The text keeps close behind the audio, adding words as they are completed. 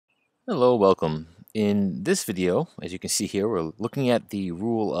Hello, welcome. In this video, as you can see here, we're looking at the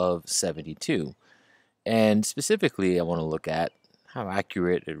rule of 72. And specifically, I want to look at how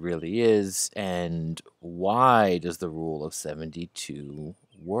accurate it really is and why does the rule of 72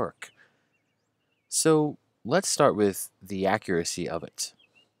 work. So let's start with the accuracy of it.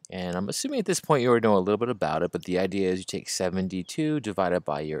 And I'm assuming at this point you already know a little bit about it, but the idea is you take 72 divided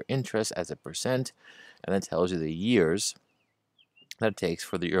by your interest as a percent, and that tells you the years that it takes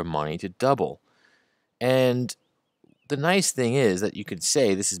for your money to double. And the nice thing is that you could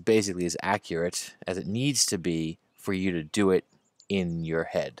say this is basically as accurate as it needs to be for you to do it in your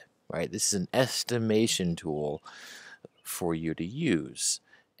head, right? This is an estimation tool for you to use.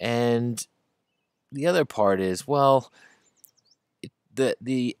 And the other part is, well,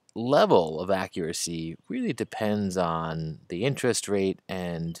 the level of accuracy really depends on the interest rate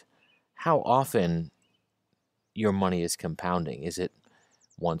and how often your money is compounding. Is it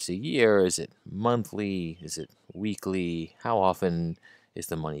once a year? Is it monthly? Is it weekly? How often is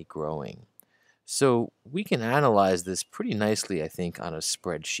the money growing? So we can analyze this pretty nicely, I think, on a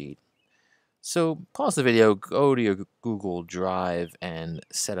spreadsheet. So pause the video, go to your Google Drive, and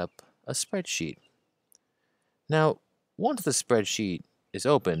set up a spreadsheet. Now, once the spreadsheet is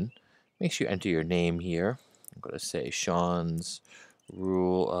open, make sure you enter your name here. I'm going to say Sean's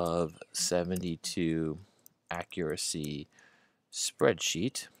Rule of 72 Accuracy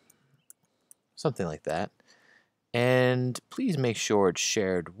Spreadsheet, something like that. And please make sure it's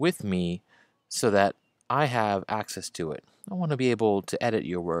shared with me so that I have access to it. I want to be able to edit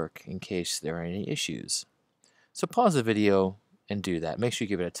your work in case there are any issues. So pause the video and do that. Make sure you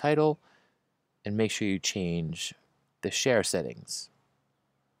give it a title and make sure you change the share settings.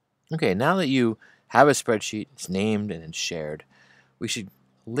 Okay, now that you have a spreadsheet, it's named and it's shared, we should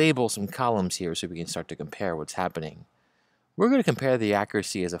label some columns here so we can start to compare what's happening. We're going to compare the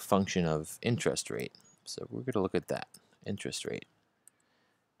accuracy as a function of interest rate. So we're going to look at that, interest rate.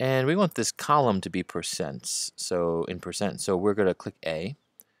 And we want this column to be percents, so in percent. So we're going to click A.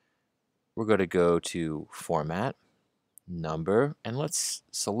 We're going to go to Format, Number, and let's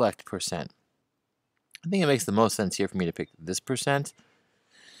select percent. I think it makes the most sense here for me to pick this percent.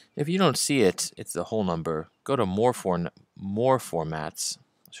 If you don't see it, it's the whole number. Go to More Formats.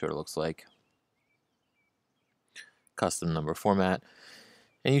 I'll show what it looks like. Custom number format.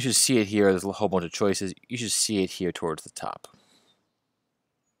 And you should see it here. There's a whole bunch of choices. You should see it here towards the top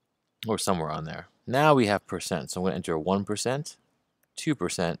or somewhere on there. Now we have percent. So I'm going to enter 1%,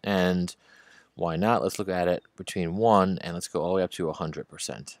 2%, and why not? Let's look at it between 1 and let's go all the way up to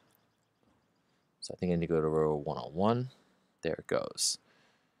 100%. So I think I need to go to row 101. There it goes.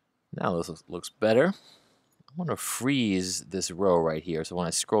 Now this looks better. I want to freeze this row right here. So when I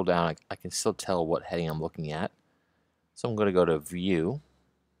scroll down, I can still tell what heading I'm looking at. So I'm going to go to View,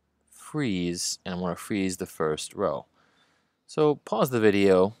 Freeze, and I want to freeze the first row. So pause the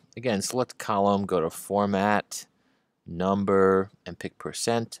video. Again, select column, go to Format, Number, and pick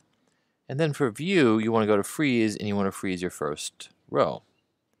percent. And then for View, you want to go to Freeze, and you want to freeze your first row.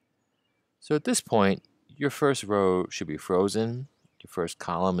 So at this point, your first row should be frozen. Your first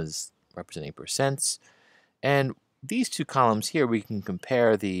column is representing percents. And these two columns here, we can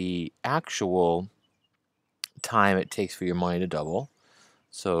compare the actual time it takes for your money to double.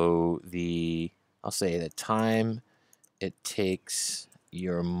 So I'll say the time it takes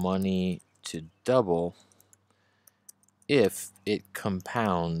your money to double if it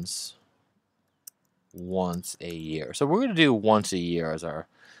compounds once a year. So we're going to do once a year as our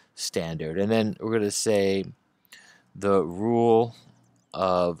standard. And then we're going to say the rule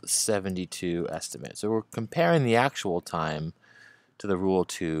of 72 estimate. So we're comparing the actual time to the rule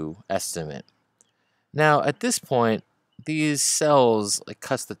 2 estimate. Now at this point, these cells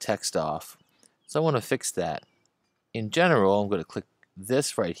cuts the text off. So I want to fix that. In general, I'm going to click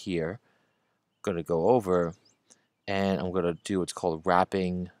this right here. I'm going to go over and I'm going to do what's called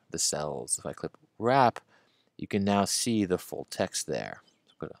wrapping the cells. If I click wrap, you can now see the full text there.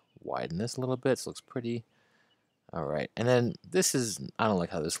 So I'm going to widen this a little bit so it looks pretty. All right, and then this is, I don't like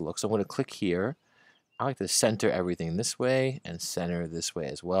how this looks. So I'm going to click here. I like to center everything this way and center this way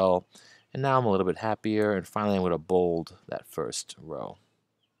as well. And now I'm a little bit happier. And finally, I'm going to bold that first row.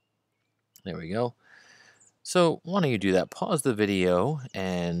 There we go. So why don't you do that? Pause the video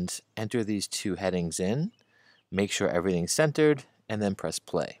and enter these two headings in. Make sure everything's centered, and then press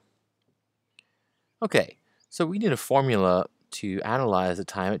play. Okay, so we need a formula to analyze the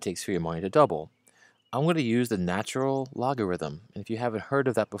time it takes for your money to double. I'm going to use the natural logarithm. And if you haven't heard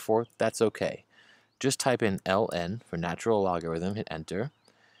of that before, that's okay. Just type in ln for natural logarithm, hit enter.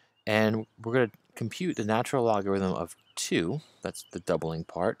 And we're going to compute the natural logarithm of 2, that's the doubling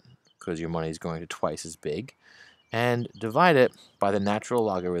part, because your money is going to twice as big, and divide it by the natural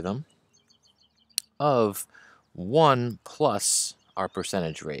logarithm of 1 plus our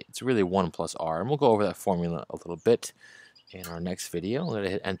percentage rate. It's really 1 plus r, and we'll go over that formula a little bit in our next video. Let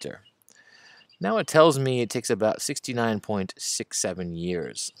it hit enter. Now it tells me it takes about 69.67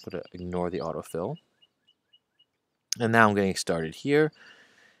 years. I'm going to ignore the autofill. And now I'm getting started here.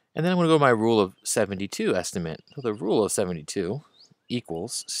 And then I'm going to go to my rule of 72 estimate. So the rule of 72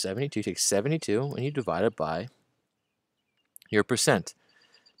 equals 72, take 72, and you divide it by your percent.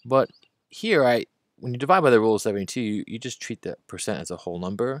 But here, when you divide by the rule of 72, you just treat the percent as a whole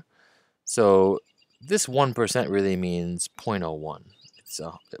number. So this 1% really means 0.01.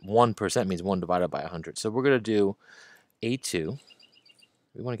 So 1% means 1 divided by 100. So we're going to do A2.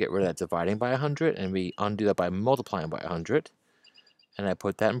 We want to get rid of that dividing by 100, and we undo that by multiplying by 100. And I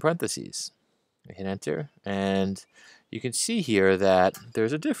put that in parentheses. I hit enter, and you can see here that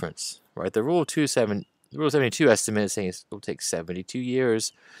there's a difference, right? The rule of 72 estimate is saying it will take 72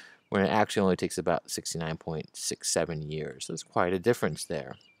 years, when it actually only takes about 69.67 years. So there's quite a difference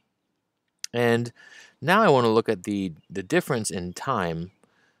there. And now I want to look at the difference in time,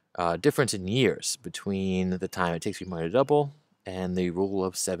 difference in years between the time it takes your money to double and the rule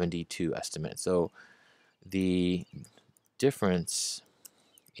of 72 estimate. So the difference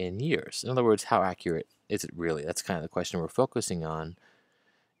in years. In other words, how accurate is it really? That's kind of the question we're focusing on.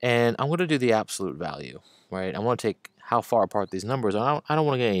 And I'm going to do the absolute value, right? I want to take how far apart these numbers are. I don't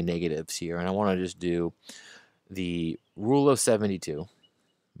want to get any negatives here, and I want to just do the rule of 72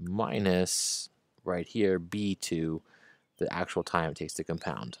 minus, right here, B2, the actual time it takes to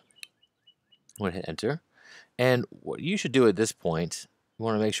compound. I'm going to hit enter. And what you should do at this point, you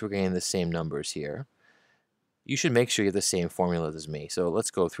want to make sure we're getting the same numbers here. You should make sure you have the same formulas as me. So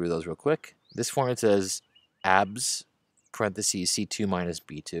let's go through those real quick. This formula says abs, parentheses, C2 minus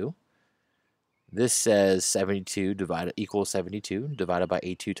B2. This says 72 equals 72 divided by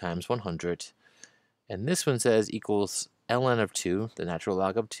A2 times 100. And this one says equals ln of 2, the natural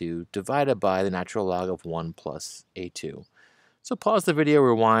log of 2, divided by the natural log of 1 plus A2. So pause the video,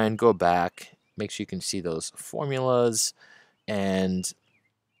 rewind, go back, make sure you can see those formulas, and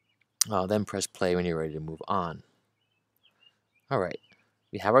then press play when you're ready to move on. All right,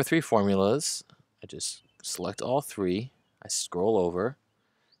 we have our 3 formulas. I just select all 3. I scroll over,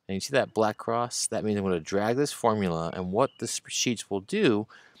 and you see that black cross? That means I'm going to drag this formula, and what the sheets will do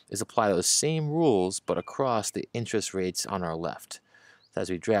is apply those same rules, but across the interest rates on our left. So as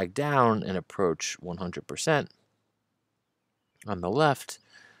we drag down and approach 100%, on the left,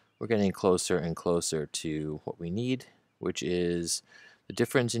 we're getting closer and closer to what we need, which is the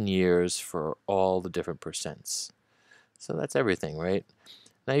difference in years for all the different percents. So that's everything, right?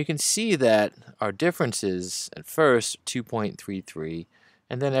 Now you can see that our difference is at first 2.33,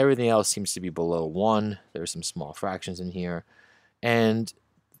 and then everything else seems to be below 1. There's some small fractions in here. And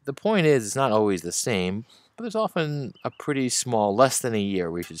the point is, it's not always the same, but there's often a pretty small, less than a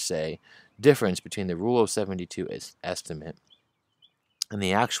year, we should say, difference between the rule of 72 estimate and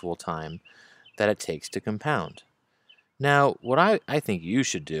the actual time that it takes to compound. Now, what I think you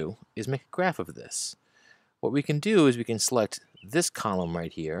should do is make a graph of this. What we can do is we can select this column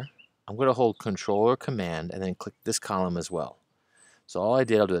right here. I'm going to hold Control or Command and then click this column as well. So all I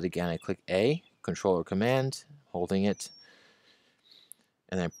did, I'll do it again. I click A, Control or Command, holding it,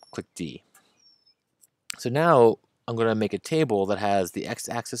 and then click D. So now I'm going to make a table that has the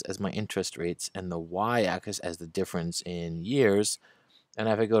x-axis as my interest rates and the y-axis as the difference in years. And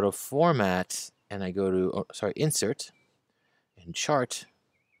if I go to Format and I go to, Insert and Chart,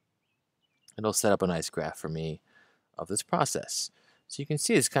 it'll set up a nice graph for me of this process. So you can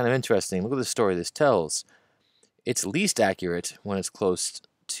see it's kind of interesting. Look at the story this tells. It's least accurate when it's close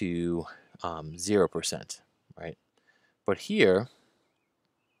to 0%, right? But here,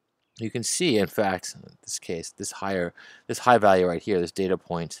 you can see, in fact, in this case, this high value right here, this data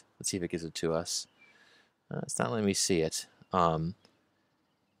point. Let's see if it gives it to us. It's not letting me see it.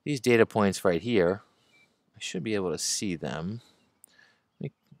 These data points right here, I should be able to see them.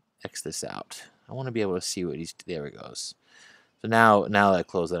 Let me X this out. I want to be able to see what these. There it goes. So now that I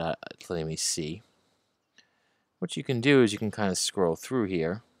close it out, it's letting me see. What you can do is you can kind of scroll through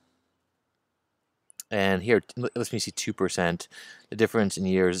here. And here, it lets me see 2%. The difference in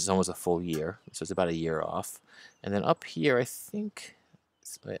years is almost a full year, so it's about a year off. And then up here, I think,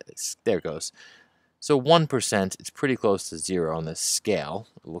 there it goes. So 1%, it's pretty close to 0 on this scale.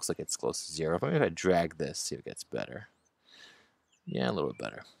 It looks like it's close to 0. Maybe if I drag this, see if it gets better. Yeah, a little bit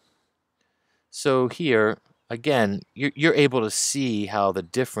better. So here, again, you're able to see how the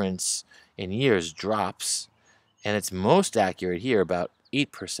difference in years drops. And it's most accurate here about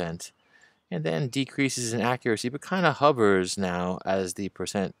 8%, and then decreases in accuracy, but kind of hovers now as the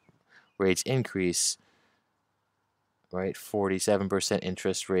percent rates increase, right? 47%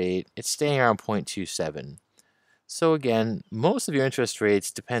 interest rate. It's staying around 0.27. So again, most of your interest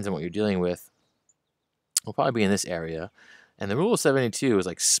rates, depends on what you're dealing with, will probably be in this area. And the rule of 72 is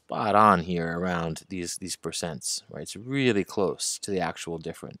like spot on here around these percents, right? It's really close to the actual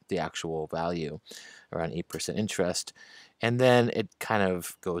value, around 8% interest. And then it kind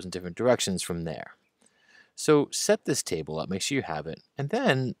of goes in different directions from there. So set this table up, make sure you have it. And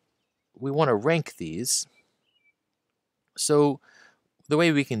then we want to rank these. So the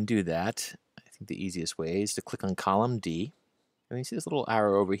way we can do that, I think the easiest way is to click on column D. And you see this little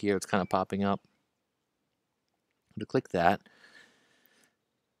arrow over here, it's kind of popping up. To click that.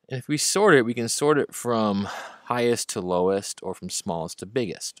 And if we sort it, we can sort it from highest to lowest or from smallest to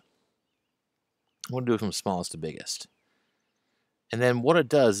biggest. We'll do it from smallest to biggest. And then what it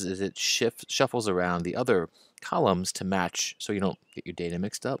does is it shuffles around the other columns to match so you don't get your data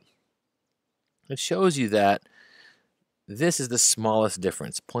mixed up. It shows you that this is the smallest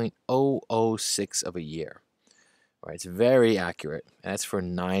difference, 0.006 of a year. Right, it's very accurate. And that's for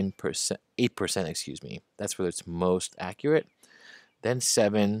 9%, 8%, excuse me. That's where it's most accurate. Then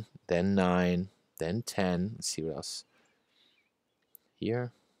 7, then 9, then 10. Let's see what else.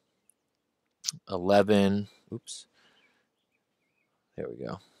 Here. 11. Oops. There we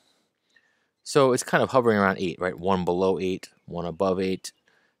go. So it's kind of hovering around 8, right? 1 below 8, 1 above 8,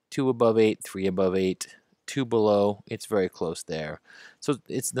 2 above 8, 3 above 8, 2 below. It's very close there. So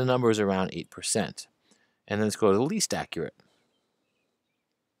it's the numbers around 8%. And then let's go to the least accurate.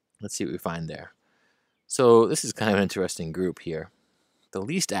 Let's see what we find there. So this is kind of an interesting group here. The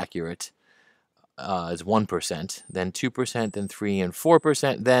least accurate is 1%, then 2%, then 3 and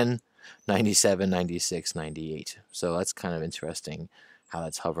 4%, then 97, 96, 98. So that's kind of interesting how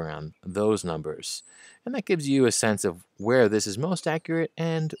that's hovering on those numbers. And that gives you a sense of where this is most accurate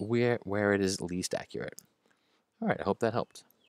and where it is least accurate. All right, I hope that helped.